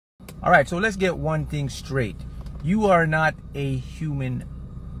All right, so let's get one thing straight. You are not a human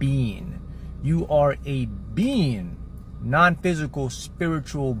being. You are a being, non-physical,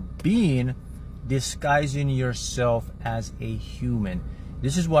 spiritual being, disguising yourself as a human.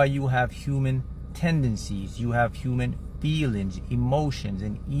 This is why you have human tendencies. You have human feelings, emotions,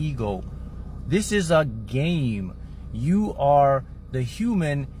 and ego. This is a game. You are the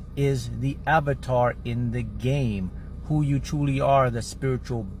human, is the avatar in the game. Who you truly are, the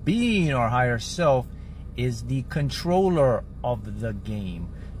spiritual being or higher self, is the controller of the game.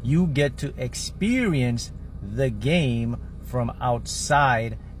 You get to experience the game from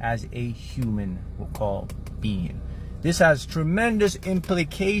outside as a human, we'll call being. This has tremendous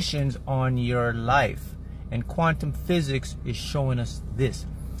implications on your life, and quantum physics is showing us this.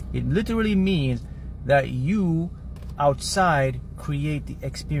 It literally means that you outside create the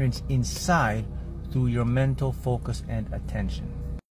experience inside through your mental focus and attention.